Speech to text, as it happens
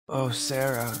Oh,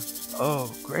 SERA.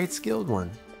 Oh, great skilled one.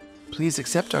 Please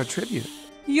accept our tribute.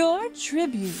 Your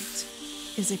tribute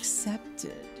is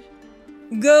accepted.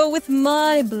 Go with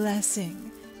my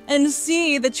blessing and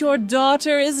see that your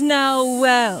daughter is now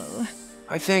well.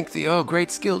 I thank thee, oh,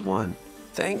 great skilled one.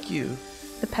 Thank you.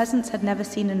 The peasants had never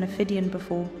seen an Ophidian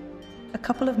before. A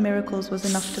couple of miracles was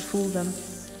enough to fool them.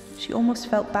 She almost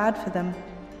felt bad for them.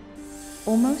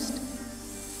 Almost?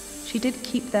 She did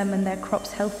keep them and their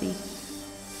crops healthy.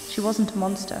 She wasn't a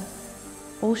monster.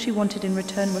 All she wanted in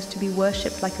return was to be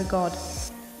worshipped like a god.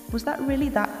 Was that really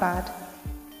that bad?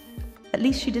 At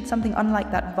least she did something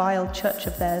unlike that vile church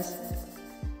of theirs.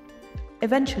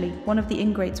 Eventually, one of the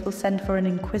ingrates will send for an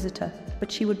inquisitor, but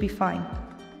she would be fine.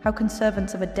 How can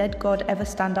servants of a dead god ever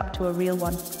stand up to a real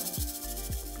one?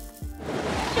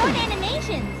 Short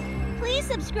animations! Please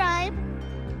subscribe!